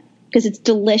donut because it's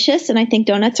delicious and I think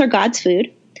donuts are God's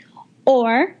food?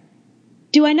 Or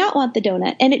do I not want the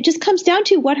donut? And it just comes down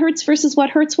to what hurts versus what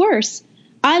hurts worse.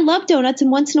 I love donuts and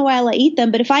once in a while I eat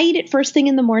them, but if I eat it first thing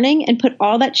in the morning and put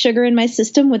all that sugar in my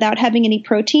system without having any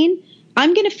protein,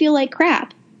 I'm going to feel like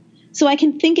crap. So I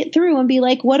can think it through and be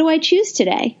like, what do I choose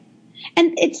today?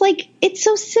 And it's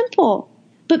so simple.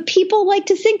 But people like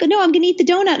to think, no, I'm going to eat the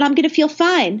donut and I'm going to feel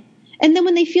fine. And then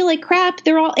when they feel like crap,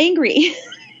 they're all angry.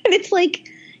 And it's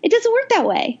like, it doesn't work that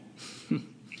way.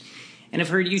 And I've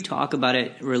heard you talk about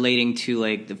it relating to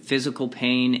like the physical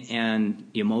pain and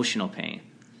the emotional pain.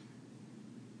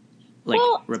 Like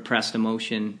repressed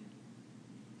emotion.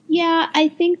 Yeah, I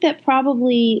think that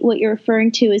probably what you're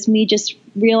referring to is me just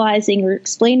realizing or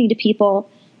explaining to people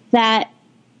that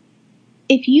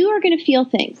if you are going to feel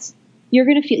things,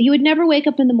 you would never wake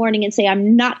up in the morning and say,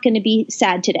 I'm not going to be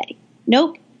sad today.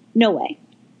 Nope, no way.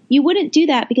 You wouldn't do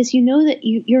that because you know that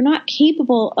you're not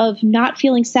capable of not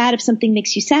feeling sad if something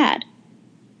makes you sad.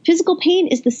 Physical pain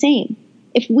is the same.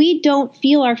 If we don't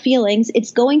feel our feelings,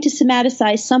 it's going to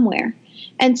somaticize somewhere.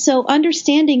 And so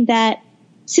understanding that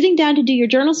sitting down to do your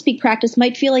journal speak practice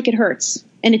might feel like it hurts.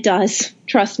 And it does.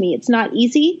 Trust me, it's not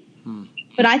easy.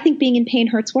 But I think being in pain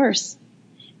hurts worse.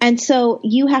 And so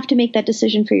you have to make that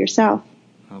decision for yourself.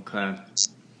 Okay.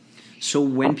 So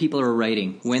when people are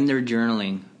writing, when they're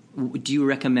journaling, do you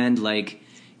recommend like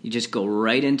you just go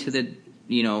right into the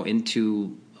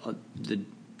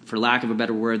for lack of a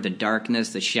better word, the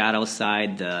darkness, the shadow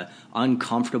side, the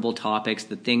uncomfortable topics,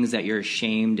 the things that you're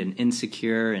ashamed and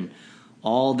insecure and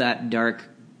all that dark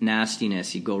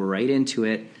nastiness, you go right into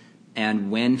it.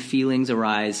 And when feelings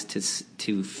arise,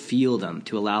 to feel them,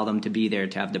 to allow them to be there,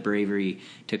 to have the bravery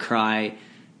to cry.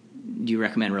 Do you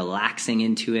recommend relaxing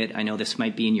into it? I know this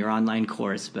might be in your online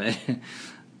course, but...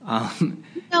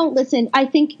 No, listen, I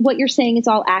think what you're saying is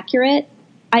all accurate.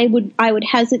 I would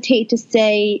hesitate to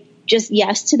say just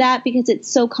yes to that because it's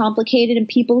so complicated and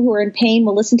people who are in pain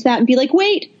will listen to that and be like,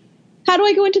 wait, how do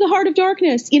I go into the heart of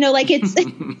darkness? It's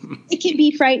it can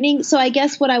be frightening. So I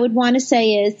guess what I would want to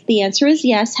say is the answer is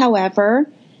yes.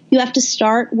 However, you have to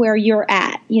start where you're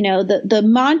at. The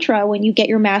mantra when you get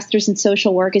your master's in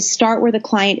social work is start where the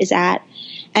client is at.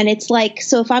 And it's like,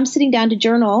 so if I'm sitting down to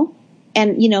journal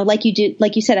and, like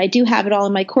you said, I do have it all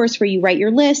in my course where you write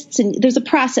your lists and there's a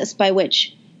process by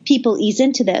which people ease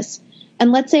into this.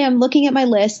 And let's say I'm looking at my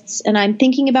lists and I'm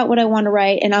thinking about what I want to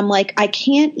write and I'm like, I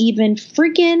can't even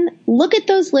freaking look at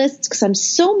those lists because I'm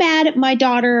so mad at my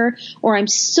daughter or I'm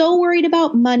so worried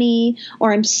about money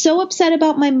or I'm so upset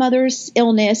about my mother's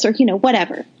illness or,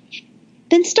 whatever.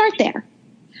 Then start there,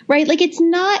 right? Like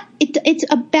it's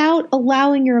about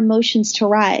allowing your emotions to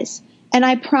rise. And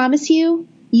I promise you,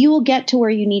 you will get to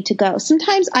where you need to go.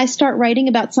 Sometimes I start writing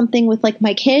about something with like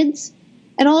my kids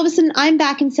and all of a sudden I'm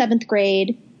back in 7th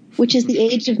grade, which is the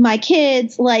age of my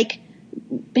kids, like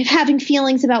having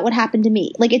feelings about what happened to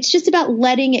me. Like it's just about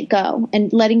letting it go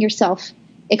and letting yourself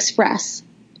express.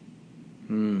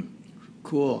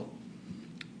 Cool.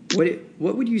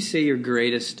 What would you say your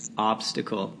greatest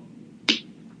obstacle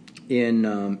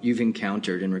you've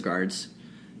encountered in regards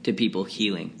to people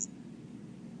healing?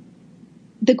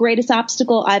 The greatest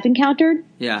obstacle I've encountered?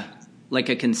 Yeah, like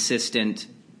a consistent...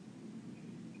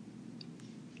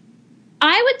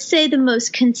 I would say the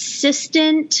most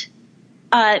consistent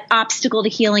obstacle to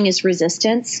healing is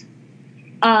resistance.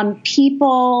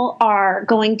 People are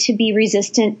going to be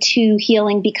resistant to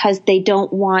healing because they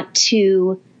don't want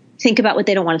to think about what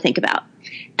they don't want to think about.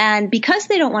 And because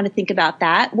they don't want to think about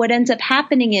that, what ends up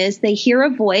happening is they hear a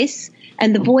voice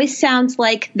and the voice sounds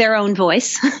like their own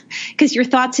voice because your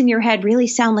thoughts in your head really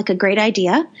sound like a great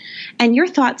idea. And your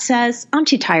thought says, I'm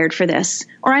too tired for this,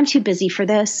 or I'm too busy for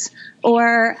this.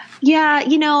 Or, yeah,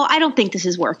 I don't think this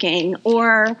is working.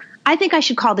 Or I think I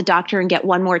should call the doctor and get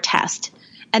one more test.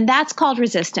 And that's called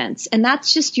resistance. And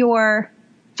that's just your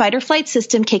fight or flight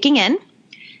system kicking in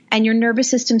and your nervous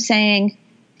system saying,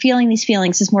 feeling these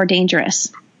feelings is more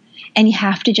dangerous. And you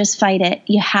have to just fight it.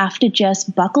 You have to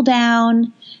just buckle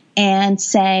down and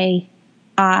say,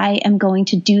 I am going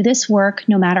to do this work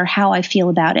no matter how I feel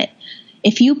about it.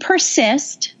 If you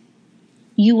persist,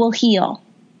 you will heal.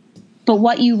 But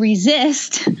what you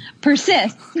resist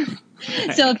persists.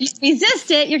 So if you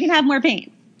resist it, you're going to have more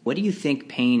pain. What do you think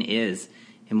pain is,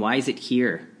 and why is it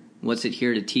here? What's it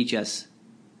here to teach us?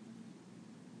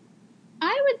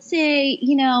 I would say,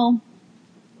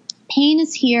 pain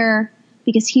is here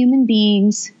because human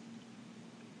beings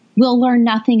will learn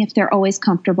nothing if they're always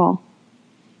comfortable.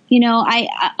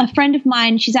 A friend of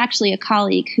mine, she's actually a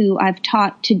colleague who I've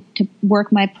taught to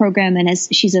work my program, and as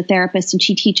she's a therapist and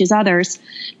she teaches others.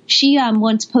 She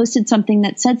once posted something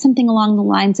that said something along the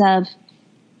lines of,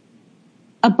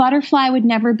 a butterfly would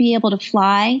never be able to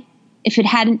fly if it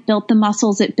hadn't built the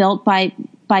muscles it built by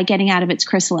getting out of its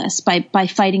chrysalis, by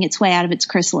fighting its way out of its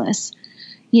chrysalis.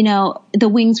 The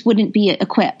wings wouldn't be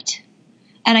equipped.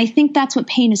 And I think that's what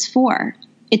pain is for.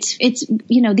 It's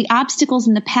the obstacles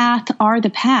in the path are the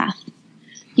path.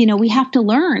 We have to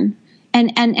learn.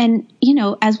 And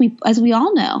as we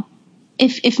all know,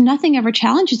 if nothing ever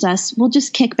challenges us, we'll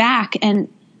just kick back.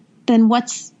 And then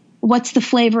what's the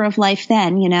flavor of life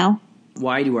then,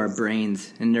 Why do our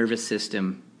brains and nervous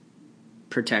system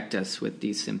protect us with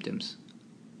these symptoms?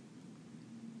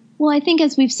 Well, I think,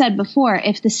 as we've said before,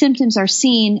 if the symptoms are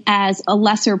seen as a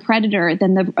lesser predator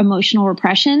than the emotional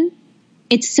repression,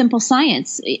 it's simple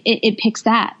science. It picks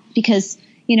that because,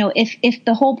 if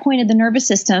the whole point of the nervous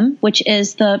system, which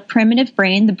is the primitive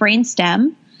brain, the brain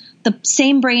stem, the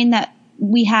same brain that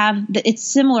we have, it's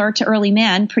similar to early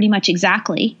man pretty much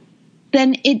exactly,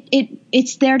 then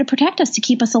it's there to protect us, to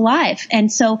keep us alive.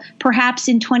 And so perhaps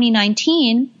in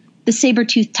 2019, the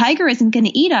saber-toothed tiger isn't going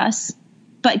to eat us,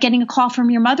 but getting a call from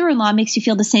your mother-in-law makes you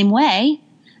feel the same way,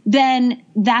 then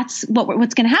that's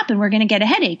what's going to happen. We're going to get a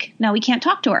headache. Now we can't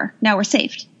talk to her. Now we're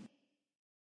saved.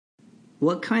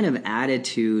 What kind of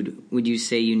attitude would you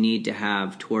say you need to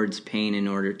have towards pain in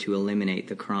order to eliminate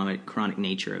the chronic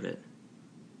nature of it?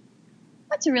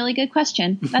 That's a really good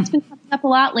question. That's been coming up a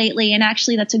lot lately, and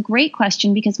actually that's a great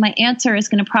question because my answer is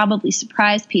going to probably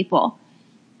surprise people.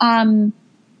 I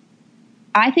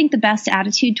think the best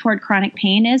attitude toward chronic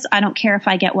pain is, I don't care if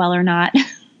I get well or not.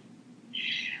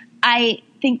 I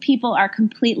think people are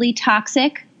completely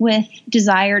toxic with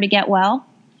desire to get well,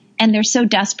 and they're so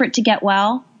desperate to get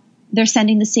well. They're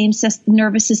sending the same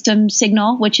nervous system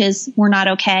signal, which is, we're not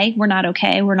okay, we're not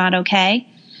okay, we're not okay.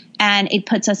 And it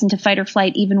puts us into fight or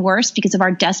flight even worse because of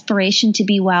our desperation to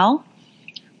be well.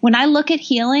 When I look at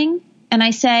healing and I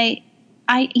say,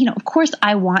 of course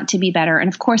I want to be better, and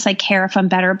of course I care if I'm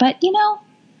better, but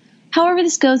however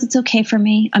this goes, it's okay for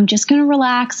me. I'm just going to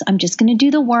relax. I'm just going to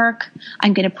do the work.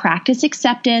 I'm going to practice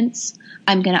acceptance.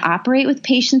 I'm going to operate with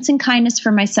patience and kindness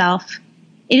for myself.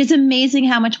 It is amazing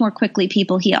how much more quickly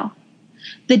people heal.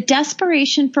 The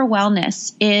desperation for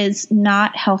wellness is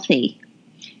not healthy.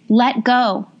 Let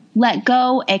go,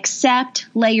 accept,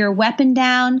 lay your weapon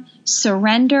down,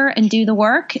 surrender, and do the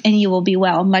work, and you will be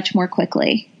well much more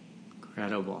quickly.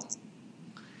 Incredible.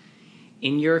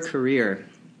 In your career,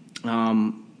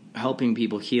 helping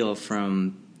people heal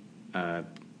from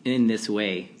in this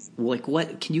way,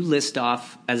 what can you list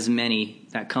off as many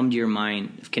that come to your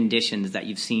mind of conditions that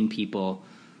you've seen people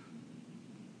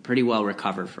pretty well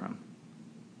recover from?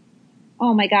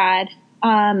 Oh my God.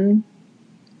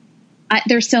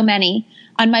 There's so many.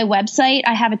 On my website,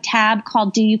 I have a tab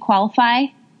called Do You Qualify?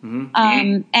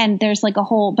 Mm-hmm. And there's like a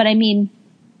whole,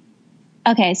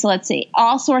 okay, so let's see.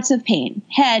 All sorts of pain: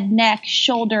 head, neck,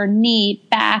 shoulder, knee,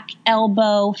 back,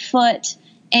 elbow, foot,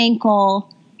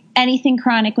 ankle, anything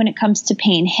chronic when it comes to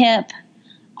pain, hip,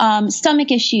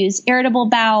 stomach issues, irritable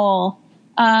bowel,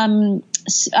 psoriasis,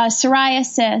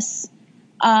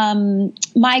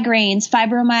 migraines,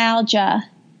 fibromyalgia,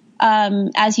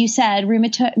 as you said,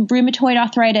 rheumatoid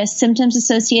arthritis, symptoms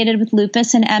associated with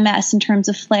lupus and MS in terms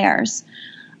of flares.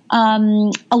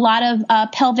 A lot of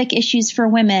pelvic issues for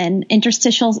women,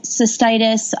 interstitial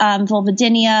cystitis,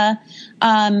 vulvodynia,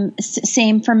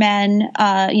 same for men,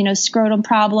 scrotum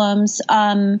problems,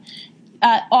 all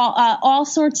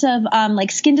sorts of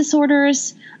like skin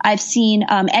disorders. I've seen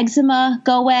eczema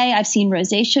go away. I've seen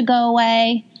rosacea go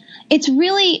away.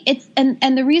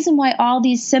 And the reason why all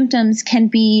these symptoms can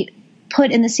be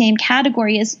put in the same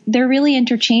category is they're really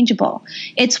interchangeable.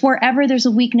 It's wherever there's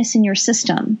a weakness in your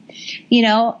system.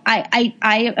 I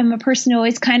am a person who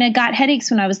always kind of got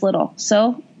headaches when I was little.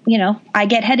 So, I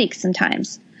get headaches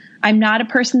sometimes. I'm not a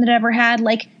person that ever had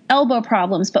like elbow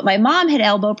problems, but my mom had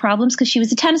elbow problems because she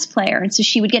was a tennis player. And so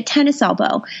she would get tennis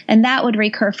elbow, and that would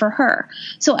recur for her.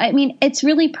 So, it's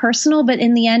really personal, but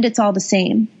in the end, it's all the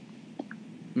same.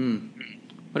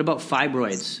 What about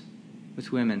fibroids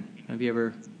with women? Have you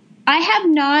ever? I have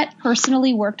not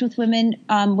personally worked with women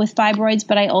with fibroids,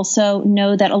 but I also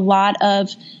know that a lot of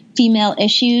female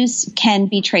issues can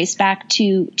be traced back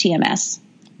to TMS.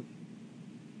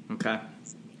 Okay.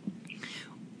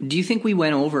 Do you think we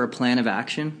went over a plan of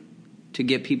action to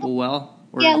get people well?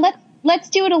 Or? Yeah, let's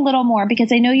do it a little more,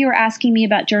 because I know you were asking me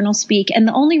about Journal Speak, and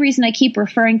the only reason I keep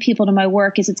referring people to my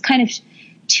work is it's kind of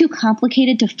too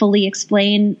complicated to fully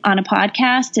explain on a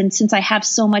podcast, and since I have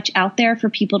so much out there for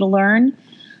people to learn,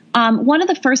 one of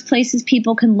the first places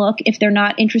people can look if they're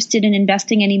not interested in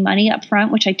investing any money up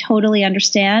front, which I totally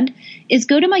understand, is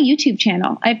go to my YouTube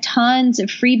channel. I have tons of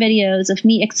free videos of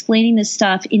me explaining this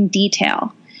stuff in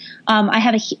detail. I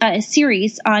have a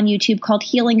series on YouTube called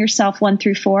Healing Yourself 1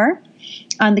 through 4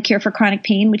 on the Cure for Chronic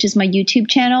Pain, which is my YouTube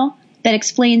channel, that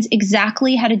explains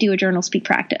exactly how to do a Journal Speak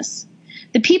practice.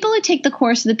 The people who take the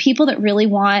course are the people that really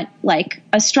want like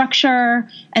a structure,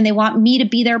 and they want me to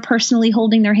be there personally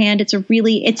holding their hand.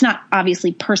 It's not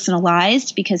obviously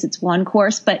personalized because it's one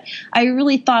course, but I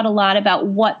really thought a lot about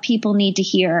what people need to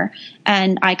hear,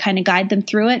 and I kind of guide them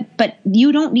through it. But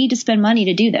you don't need to spend money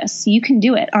to do this. You can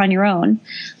do it on your own.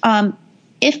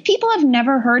 If people have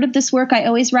never heard of this work, I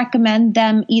always recommend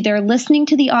them either listening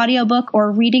to the audiobook or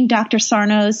reading Dr.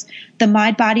 Sarno's The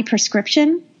Mind Body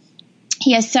Prescription.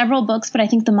 He has several books, but I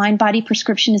think The Mind Body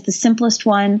Prescription is the simplest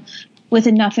one with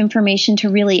enough information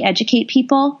to really educate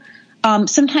people.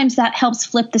 Sometimes that helps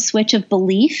flip the switch of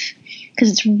belief, because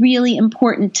it's really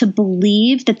important to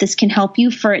believe that this can help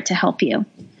you for it to help you.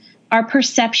 Our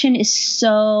perception is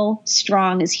so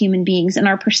strong as human beings, and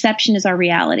our perception is our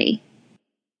reality.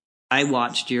 I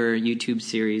watched your YouTube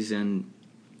series, and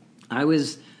I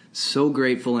was so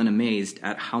grateful and amazed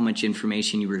at how much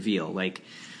information you reveal. Like,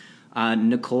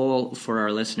 Nicole, for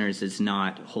our listeners, is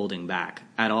not holding back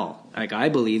at all. Like, I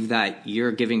believe that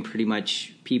you're giving pretty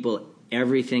much people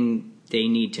everything they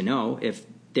need to know if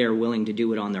they're willing to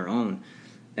do it on their own.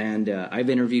 And I've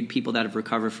interviewed people that have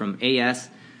recovered from AS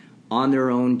on their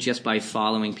own just by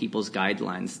following people's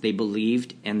guidelines. They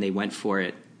believed and they went for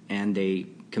it, and they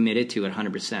committed to it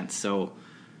 100%. So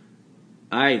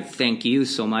I thank you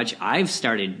so much. I've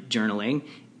started journaling,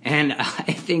 and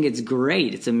I think it's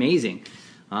great. It's amazing.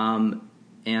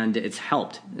 And it's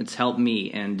helped. It's helped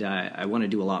me, and I want to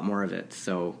do a lot more of it.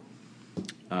 So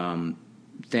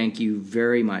thank you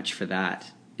very much for that.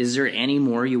 Is there any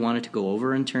more you wanted to go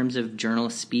over in terms of Journal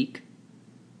Speak?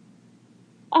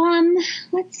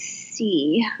 Let's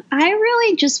see. I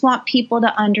really just want people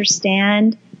to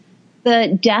understand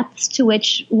the depths to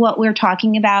which what we're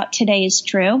talking about today is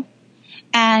true.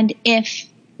 And if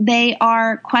they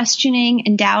are questioning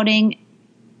and doubting,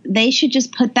 they should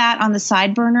just put that on the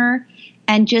side burner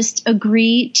and just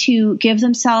agree to give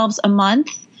themselves a month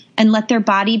and let their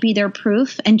body be their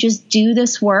proof, and just do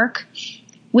this work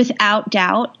without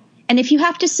doubt. And if you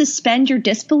have to suspend your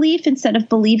disbelief instead of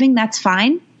believing, that's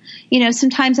fine. You know,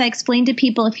 sometimes I explain to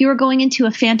people, if you were going into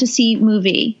a fantasy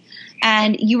movie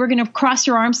and you were going to cross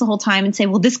your arms the whole time and say,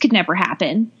 well, this could never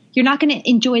happen, you're not going to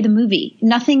enjoy the movie.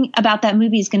 Nothing about that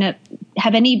movie is going to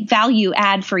have any value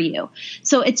add for you.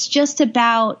 So it's just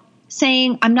about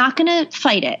saying, I'm not going to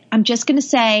fight it. I'm just going to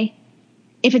say,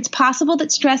 if it's possible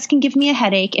that stress can give me a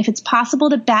headache, if it's possible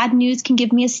that bad news can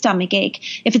give me a stomach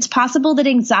ache, if it's possible that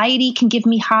anxiety can give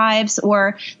me hives,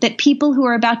 or that people who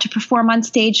are about to perform on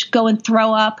stage go and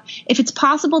throw up, if it's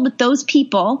possible that those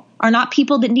people are not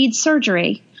people that need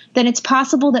surgery, then it's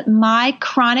possible that my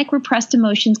chronic repressed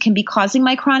emotions can be causing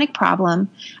my chronic problem,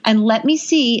 and let me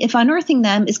see if unearthing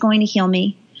them is going to heal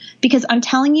me. Because I'm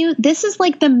telling you, this is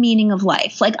like the meaning of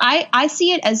life. Like I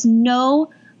see it as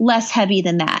no less heavy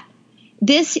than that.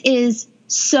 This is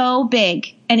so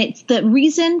big, and it's the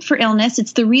reason for illness.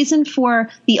 It's the reason for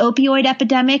the opioid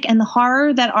epidemic and the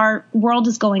horror that our world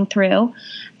is going through.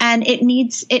 And we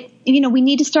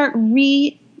need to start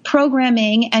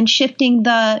reprogramming and shifting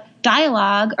the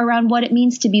dialogue around what it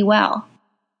means to be well.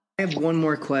 I have one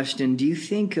more question. Do you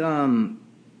think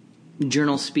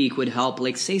Journal Speak would help?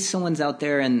 Like, say someone's out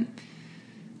there and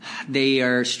they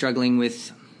are struggling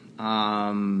with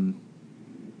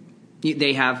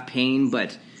they have pain,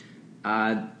 but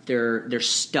they're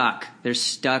stuck.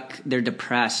 They're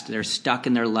depressed. They're stuck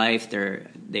in their life.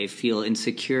 They feel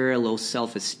insecure, low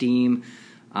self-esteem,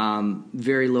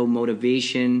 very low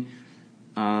motivation.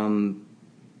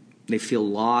 They feel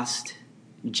lost,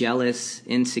 jealous,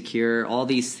 insecure, all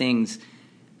these things.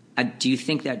 Do you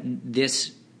think that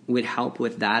this would help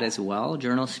with that as well,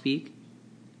 Journal Speak?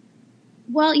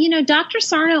 Well, Dr.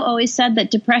 Sarno always said that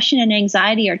depression and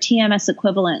anxiety are TMS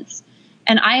equivalents.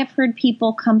 And I have heard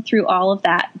people come through all of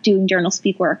that doing Journal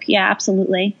Speak work. Yeah,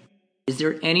 absolutely. Is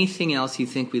there anything else you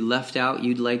think we left out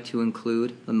you'd like to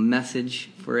include, a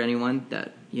message for anyone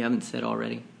that you haven't said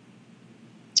already?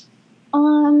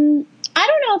 I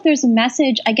don't know if there's a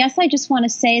message. I guess I just want to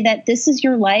say that this is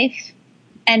your life.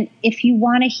 And if you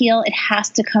want to heal, it has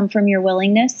to come from your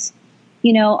willingness.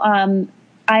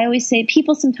 I I always say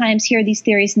people sometimes hear these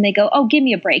theories and they go, oh, give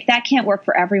me a break. That can't work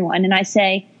for everyone. And I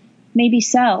say, maybe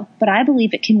so, but I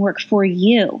believe it can work for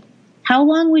you. How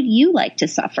long would you like to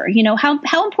suffer?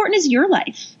 How important is your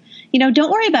life?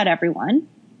 Don't worry about everyone.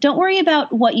 Don't worry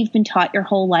about what you've been taught your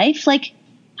whole life. Like,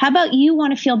 how about you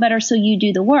want to feel better so you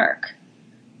do the work?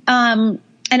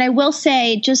 And I will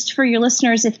say, just for your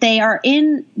listeners, if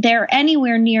they're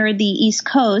anywhere near the East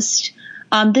Coast,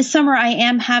 this summer I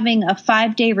am having a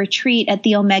 5-day retreat at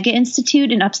the Omega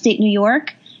Institute in upstate New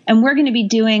York. And we're going to be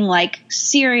doing like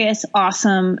serious,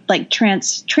 awesome, like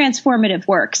transformative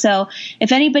work. So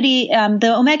if anybody,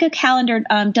 the Omega calendar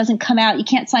doesn't come out, you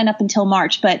can't sign up until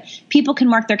March, but people can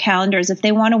mark their calendars if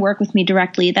they want to work with me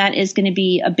directly. That is going to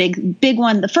be a big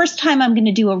one. The first time I'm going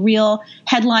to do a real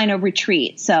headliner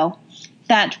retreat. So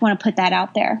want to put that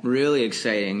out there. Really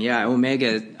exciting. Yeah,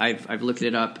 Omega, I've looked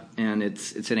it up, and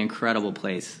it's an incredible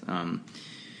place.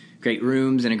 Great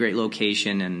rooms and a great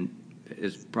location, and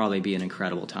it'll probably be an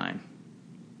incredible time.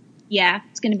 Yeah,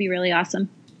 it's going to be really awesome.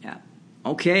 Yeah.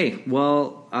 Okay,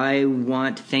 well, I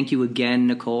want to thank you again,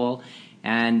 Nicole,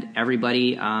 and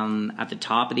everybody. At the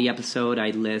top of the episode, I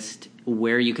list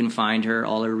where you can find her,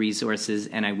 all her resources,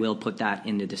 and I will put that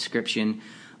in the description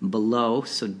below,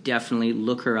 so definitely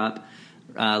look her up.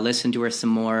 Listen to her some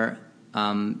more,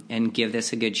 and give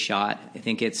this a good shot. I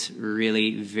think it's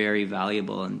really very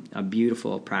valuable and a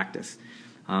beautiful practice.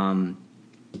 And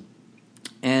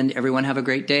everyone have a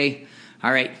great day.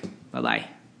 All right. Bye-bye.